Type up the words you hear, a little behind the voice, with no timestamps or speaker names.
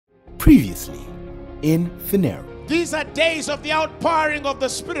Previously in Phaneroo. These are days of the outpouring of the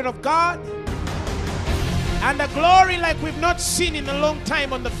Spirit of God and a glory like we've not seen in a long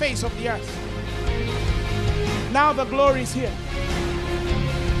time on the face of the earth. Now the glory is here.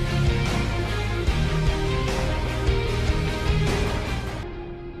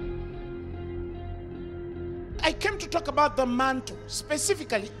 I came to talk about the mantle,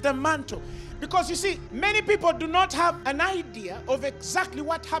 specifically the mantle. Because you see, many people do not have an idea of exactly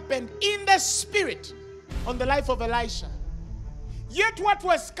what happened in the spirit on the life of Elisha. Yet what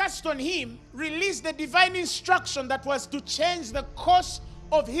was cast on him released the divine instruction that was to change the course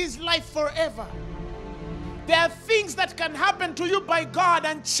of his life forever. There are things that can happen to you by God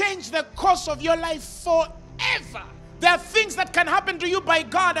and change the course of your life forever. There are things that can happen to you by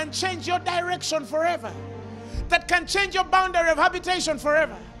God and change your direction forever. That can change your boundary of habitation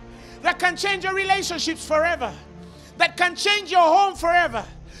forever. That can change your relationships forever. That can change your home forever.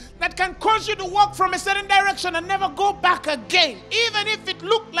 That can cause you to walk from a certain direction and never go back again. Even if it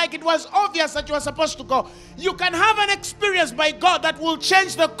looked like it was obvious that you were supposed to go. You can have an experience by God that will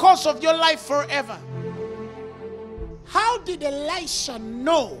change the course of your life forever. How did Elisha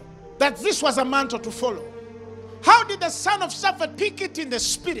know that this was a mantle to follow? How did the son of Shaphat pick it in the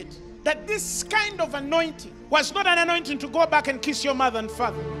spirit that this kind of anointing was not an anointing to go back and kiss your mother and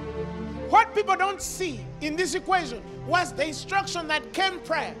father? What people don't see in this equation was the instruction that came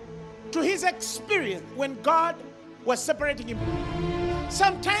prior to his experience when God was separating him.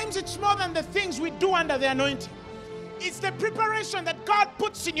 Sometimes it's more than the things we do under the anointing. It's the preparation that God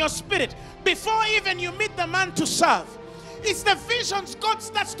puts in your spirit before even you meet the man to serve. It's the visions God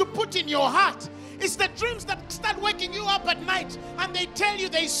starts to put in your heart. It's the dreams that start waking you up at night and they tell you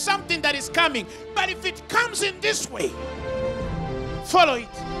there is something that is coming. But if it comes in this way, follow it.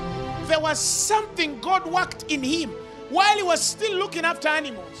 There was something God worked in him while he was still looking after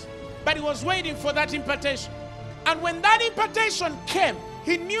animals. But he was waiting for that impartation. And when that impartation came,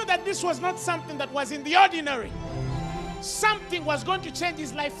 he knew that this was not something that was in the ordinary. Something was going to change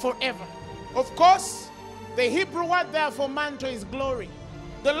his life forever. Of course, the Hebrew word there for mantle is glory.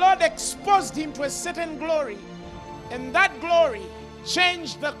 The Lord exposed him to a certain glory, and that glory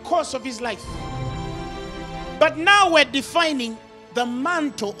changed the course of his life. But now we're defining the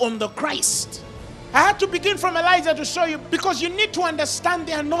mantle on the Christ. I had to begin from Elijah to show you, because you need to understand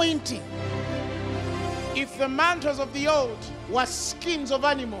the anointing. If the mantles of the old were skins of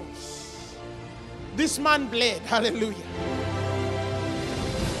animals, this man bled. Hallelujah.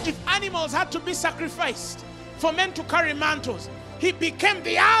 If animals had to be sacrificed for men to carry mantles, he became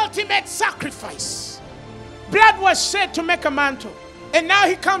the ultimate sacrifice. Blood was shed to make a mantle. And now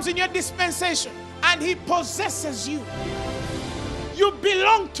he comes in your dispensation and he possesses you. You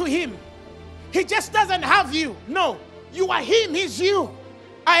belong to him. He just doesn't have you. No, you are him, he's you.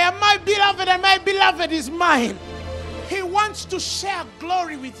 I am my beloved and my beloved is mine. He wants to share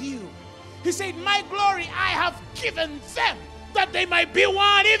glory with you. He said, my glory I have given them, that they might be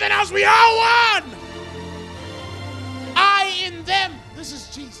one, even as we are one. I in them, this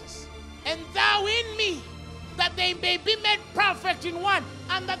is Jesus, and thou in me, that they may be made perfect in one,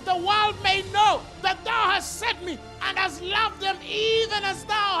 and that the world may know that thou hast sent me and hast loved them even as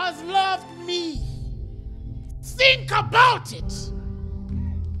thou hast loved me. Think about it.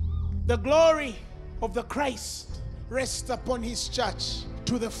 The glory of the Christ rests upon his church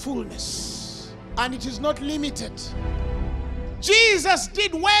to the fullness, and it is not limited. Jesus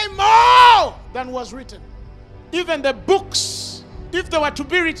did way more than was written. Even the books, if they were to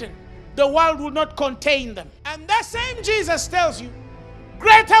be written, the world would not contain them. And that same Jesus tells you,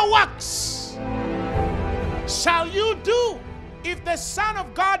 greater works shall you do. If the Son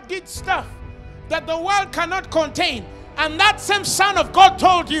of God did stuff that the world cannot contain, and that same Son of God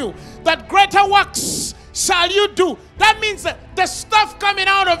told you that greater works shall you do, that means that the stuff coming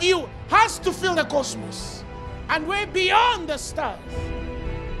out of you has to fill the cosmos and way beyond the stars.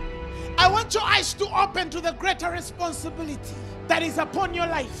 I want your eyes to open to the greater responsibility that is upon your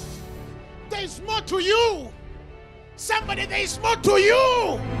life. There is more to you. Somebody, there is more to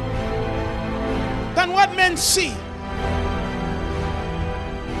you than what men see.